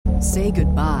Say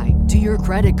goodbye to your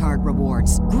credit card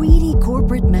rewards. Greedy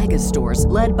corporate mega stores,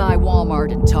 led by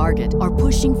Walmart and Target, are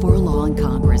pushing for a law in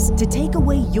Congress to take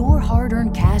away your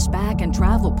hard-earned cash back and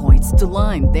travel points to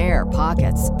line their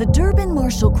pockets. The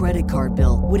Durbin-Marshall credit card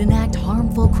bill would enact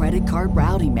harmful credit card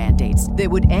routing mandates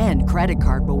that would end credit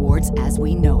card rewards as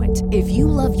we know it. If you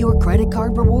love your credit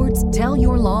card rewards, tell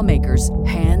your lawmakers,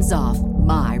 hands off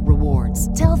my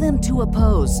rewards. Tell them to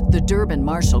oppose the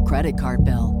Durbin-Marshall credit card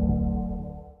bill.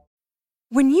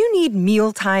 When you need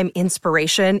mealtime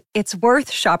inspiration, it's worth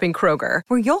shopping Kroger,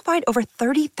 where you'll find over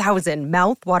 30,000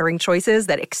 mouth-watering choices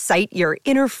that excite your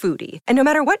inner foodie. And no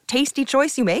matter what tasty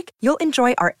choice you make, you'll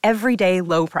enjoy our everyday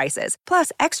low prices,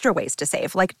 plus extra ways to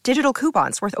save, like digital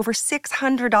coupons worth over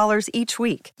 $600 each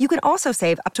week. You can also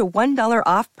save up to $1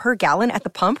 off per gallon at the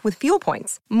pump with fuel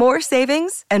points. More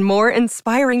savings and more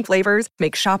inspiring flavors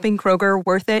make shopping Kroger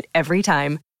worth it every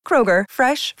time. Kroger,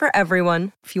 fresh for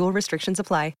everyone. Fuel restrictions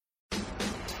apply.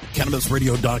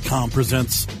 CannabisRadio.com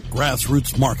presents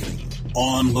Grassroots Marketing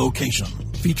on Location,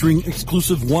 featuring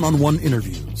exclusive one-on-one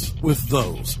interviews with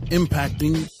those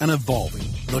impacting and evolving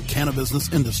the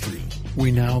cannabis industry.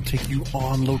 We now take you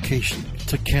on location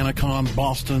to CannaCon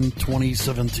Boston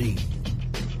 2017.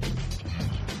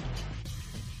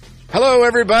 Hello,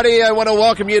 everybody. I want to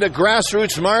welcome you to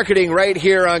Grassroots Marketing right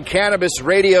here on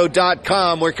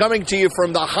CannabisRadio.com. We're coming to you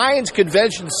from the Heinz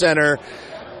Convention Center.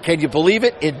 Can you believe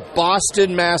it? In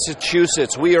Boston,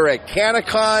 Massachusetts. We are at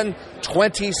CannaCon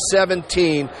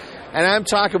 2017, and I'm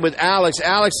talking with Alex.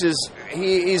 Alex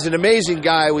he's an amazing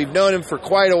guy. We've known him for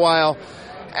quite a while.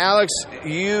 Alex,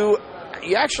 you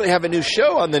actually have a new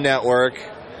show on the network.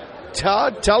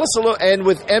 Tell us a little, and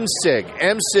with MSIG.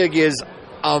 MSIG is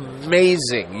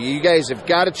amazing. You guys have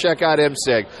got to check out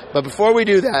MSIG. But before we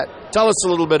do that, tell us a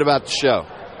little bit about the show.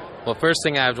 Well, first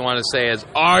thing I want to say is,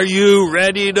 are you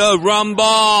ready to rumble?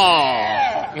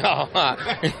 All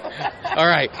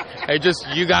right.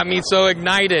 You got me so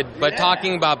ignited. But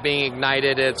talking about being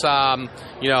ignited, it's,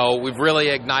 we've really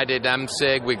ignited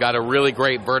MSIG. We got a really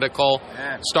great vertical,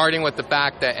 starting with the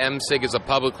fact that MSIG is a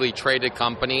publicly traded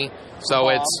company.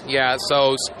 So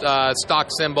stock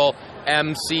symbol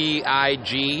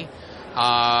MCIG.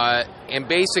 And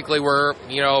basically we're,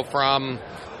 from,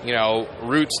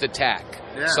 roots to tech.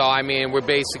 Yeah. So, we're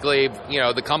basically,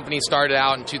 the company started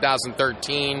out in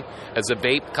 2013 as a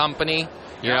vape company,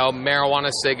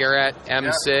 marijuana cigarette,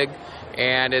 MSIG,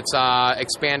 and it's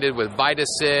expanded with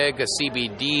VitaSig, a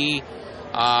CBD,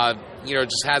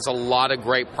 just has a lot of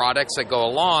great products that go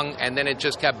along, and then it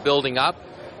just kept building up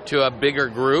to a bigger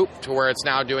group to where it's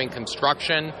now doing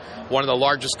construction, one of the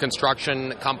largest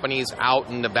construction companies out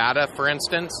in Nevada, for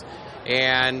instance.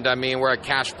 And, we're a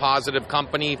cash-positive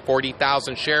company,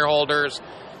 40,000 shareholders,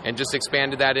 and just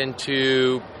expanded that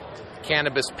into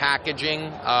cannabis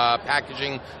packaging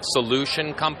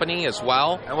solution company as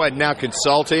well. And what, now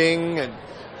consulting and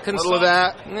all of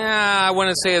that? Nah, I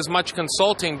wouldn't say as much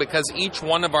consulting because each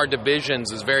one of our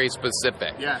divisions is very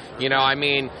specific. Yeah.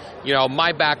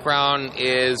 My background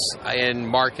is in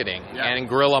marketing and in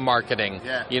guerrilla marketing,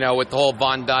 with the whole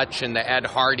Von Dutch and the Ed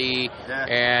Hardy,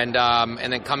 and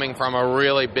then coming from a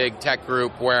really big tech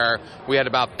group where we had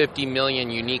about 50 million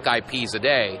unique IPs a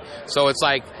day. So it's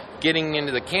like getting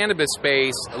into the cannabis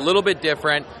space, a little bit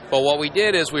different, but what we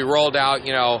did is we rolled out,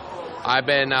 I've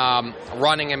been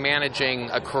running and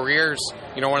managing a careers,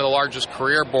 one of the largest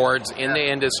career boards in the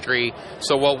industry.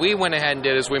 So what we went ahead and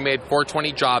did is we made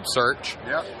 420 Job Search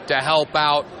to help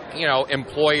out,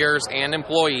 employers and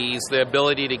employees the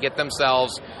ability to get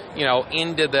themselves,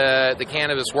 into the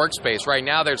cannabis workspace. Right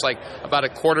now there's like about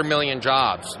 250,000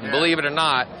 jobs. Yeah. Believe it or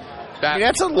not.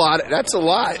 That's a lot.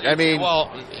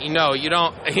 Well, you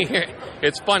don't.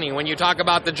 It's funny when you talk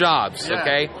about the jobs,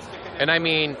 okay?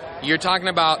 And you're talking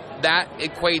about that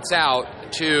equates out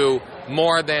to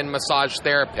more than massage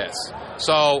therapists.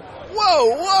 So,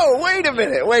 whoa, wait a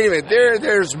minute.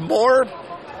 There's more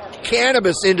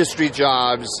cannabis industry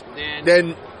jobs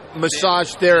than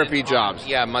massage therapy jobs.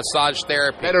 Yeah, massage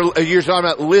therapy. You're talking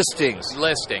about listings.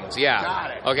 Listings, yeah.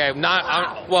 Got it. Okay,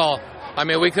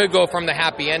 we could go from the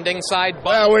happy ending side, but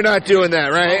well, we're not doing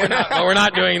that, right? We're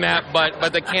not doing that.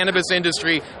 But the cannabis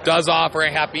industry does offer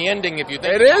a happy ending if you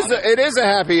think it is a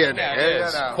happy ending. Yeah,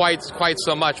 it is quite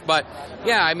so much. But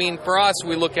yeah, for us,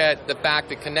 we look at the fact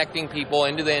that connecting people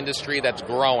into the industry that's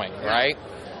growing, right?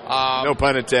 No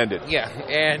pun intended. Yeah,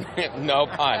 and no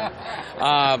pun.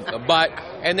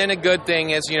 And then a good thing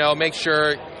is, make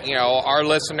sure our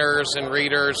listeners and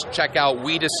readers check out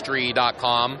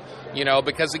weedustry.com.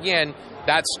 Because again,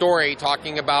 that story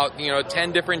talking about,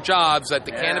 10 different jobs that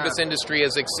the cannabis industry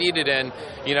has succeeded in,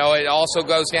 it also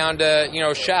goes down to,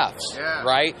 chefs,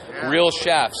 right? Yeah. Real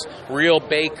chefs, real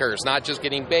bakers, not just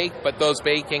getting baked, but those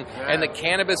baking. Yeah. And the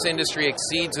cannabis industry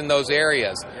exceeds in those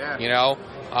areas,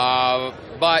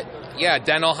 but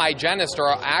dental hygienists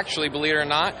are actually, believe it or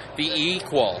not, the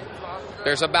equal.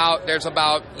 That's about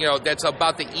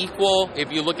the equal.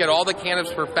 If you look at all the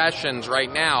cannabis professions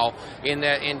right now in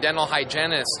dental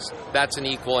hygienists, that's an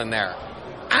equal in there.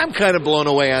 I'm kind of blown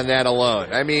away on that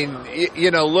alone. I mean,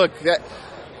 look, this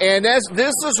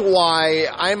is why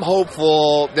I'm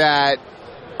hopeful that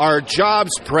our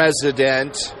jobs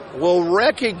president will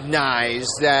recognize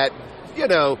that,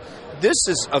 this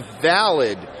is a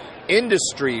valid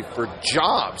industry for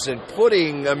jobs and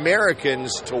putting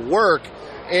Americans to work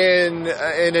in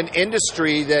an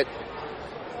industry that,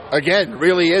 again,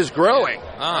 really is growing.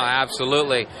 Oh,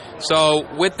 absolutely. So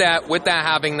with that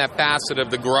having that facet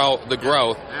of the growth,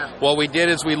 what we did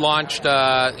is we launched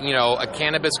a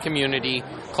cannabis community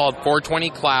called 420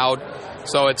 Cloud.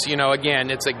 So it's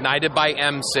it's ignited by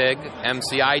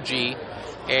MCIG,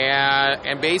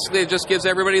 and basically it just gives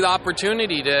everybody the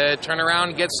opportunity to turn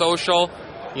around, get social,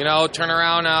 turn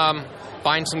around,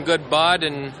 find some good bud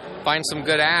and find some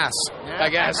good ass, I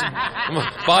guess.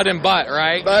 Bud and butt,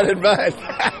 right? Bud and butt.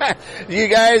 You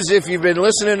guys, if you've been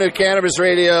listening to Cannabis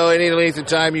Radio any length of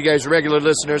time, you guys regular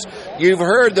listeners, you've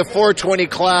heard the 420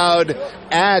 Cloud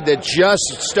ad that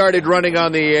just started running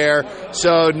on the air.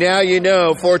 So now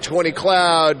 420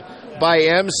 Cloud by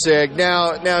MSIG.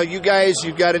 Now you guys,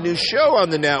 you've got a new show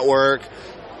on the network.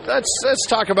 Let's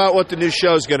talk about what the new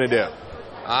show is going to do.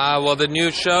 Well, the new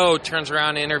show turns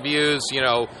around and interviews,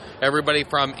 everybody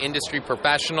from industry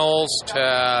professionals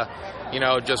to,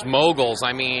 just moguls.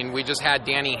 I mean, we just had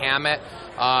Danny Hammett,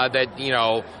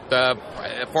 the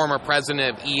former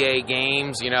president of EA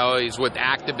Games. He's with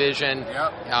Activision.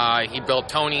 Yep. He built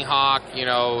Tony Hawk,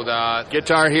 the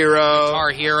Guitar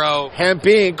Hero. Hemp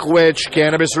Inc., which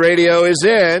Cannabis Radio is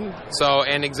in. So,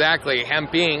 and exactly,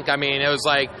 Hemp Inc., I mean, it was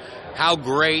like, how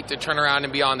great to turn around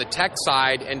and be on the tech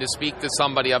side and to speak to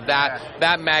somebody of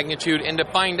that magnitude and to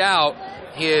find out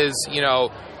his,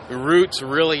 roots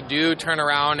really do turn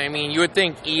around. I mean, you would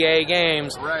think EA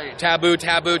Games, right. taboo,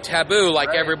 like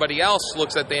right. everybody else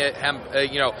looks at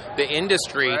the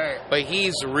industry, right. but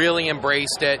he's really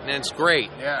embraced it and it's great.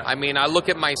 Yeah. I mean, I look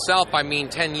at myself,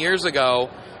 10 years ago,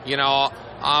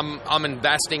 I'm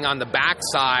investing on the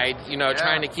backside,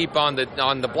 trying to keep on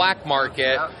the black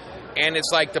market. Yeah. And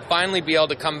it's like to finally be able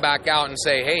to come back out and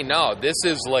say, hey, no, this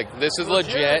is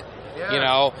legit,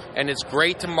 and it's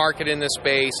great to market in this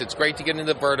space. It's great to get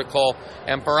into the vertical.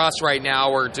 And for us right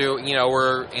now, we're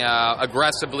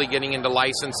aggressively getting into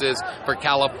licenses for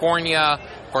California,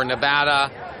 for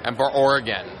Nevada, and for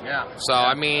Oregon. Yeah. So,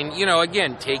 I mean,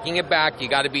 again, taking it back, you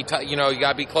got to be, you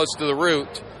got to be close to the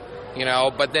root,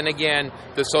 but then again,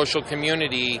 the social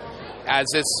community. As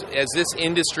this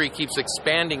industry keeps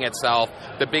expanding itself,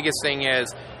 the biggest thing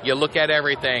is you look at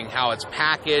everything, how it's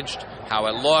packaged, how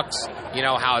it looks,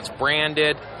 how it's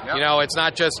branded. Yep.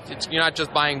 You're not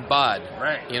just buying bud.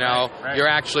 Right. Right. You're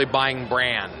actually buying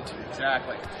brand.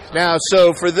 Exactly. Now,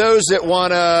 so for those that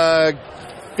want to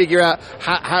figure out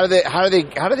how do they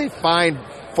find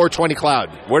 420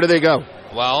 Cloud? Where do they go?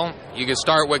 Well, you can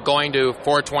start with going to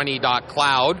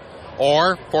 420.cloud.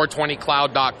 Or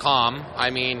 420cloud.com. I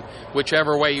mean,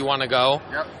 whichever way you want to go.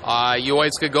 Yep. You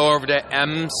always could go over to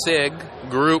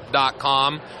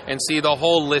msiggroup.com and see the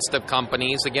whole list of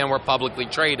companies. Again, we're publicly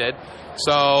traded.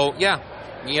 So, join.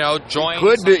 You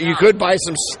could buy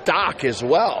some stock as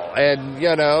well. And,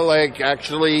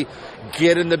 actually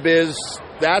get in the biz.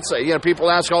 That's, people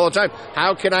ask all the time,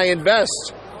 how can I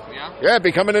invest? Yeah,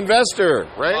 become an investor,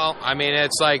 right? Well, I mean,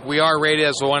 it's like we are rated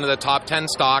as one of the top 10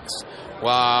 stocks.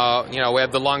 Well, we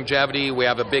have the longevity, we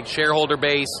have a big shareholder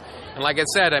base, and like I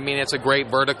said, I mean, it's a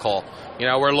great vertical.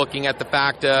 We're looking at the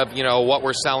fact of, what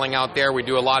we're selling out there. We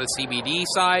do a lot of CBD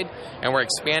side, and we're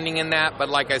expanding in that, but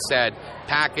like I said,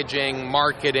 packaging,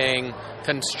 marketing,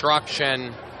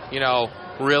 construction,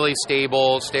 really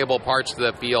stable parts of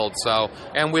the field. So,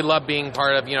 and we love being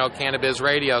part of, Cannabis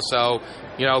Radio, so,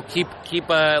 keep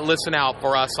listen out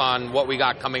for us on what we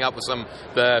got coming up with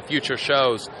the future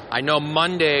shows. I know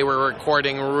Monday we're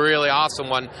recording a really awesome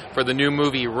one for the new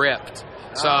movie Ripped.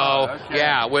 So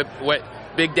with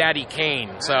Big Daddy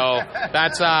Kane. So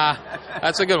that's a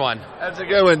good one. That's a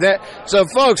good one. So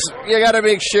folks, you got to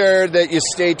make sure that you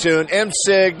stay tuned.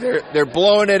 MSIG, they're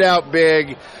blowing it out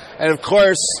big. And, of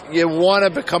course, you want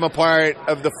to become a part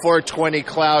of the 420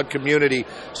 Cloud community.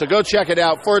 So go check it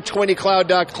out,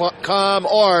 420cloud.com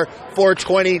or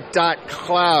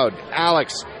 420.cloud.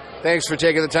 Alex, Thanks for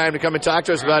taking the time to come and talk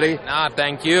to us, buddy.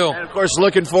 Thank you. And, of course,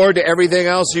 looking forward to everything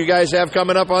else you guys have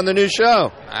coming up on the new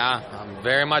show.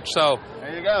 Very much so.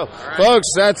 There you go. Right. Folks,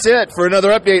 that's it for another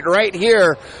update right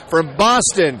here from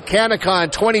Boston,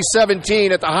 CannaCon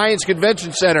 2017 at the Heinz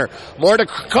Convention Center. More to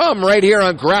come right here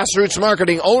on Grassroots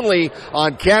Marketing, only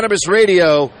on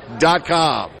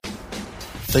CannabisRadio.com.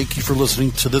 Thank you for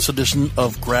listening to this edition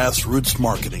of Grassroots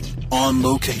Marketing on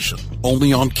location,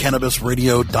 only on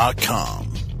CannabisRadio.com.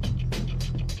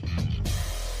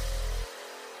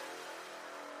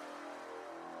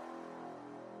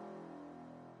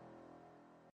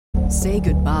 Say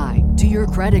goodbye to your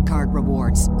credit card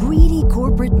rewards. Greedy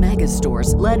corporate mega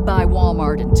stores, led by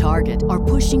Walmart and Target, are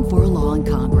pushing for a law in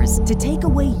Congress to take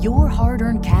away your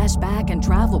hard-earned cash back and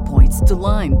travel points to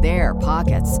line their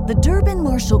pockets. The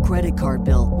Durbin-Marshall credit card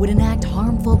bill would enact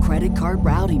harmful credit card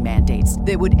routing mandates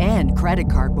that would end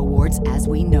credit card rewards as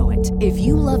we know it. If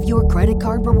you love your credit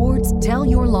card rewards, tell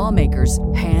your lawmakers,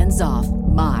 hands off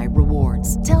my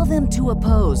rewards. Tell them to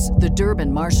oppose the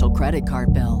Durbin-Marshall credit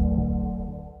card bill.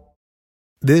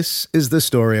 This is the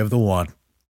story of the one.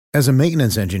 As a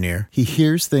maintenance engineer, he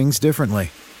hears things differently.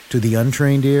 To the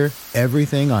untrained ear,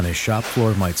 everything on his shop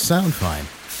floor might sound fine,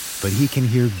 but he can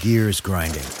hear gears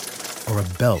grinding or a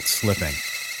belt slipping.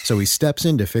 So he steps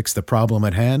in to fix the problem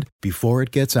at hand before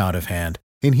it gets out of hand.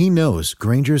 And he knows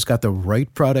Grainger's got the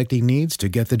right product he needs to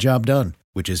get the job done,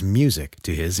 which is music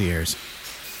to his ears.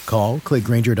 Call, click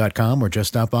Grainger.com, or just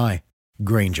stop by.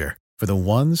 Grainger, for the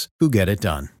ones who get it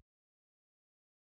done.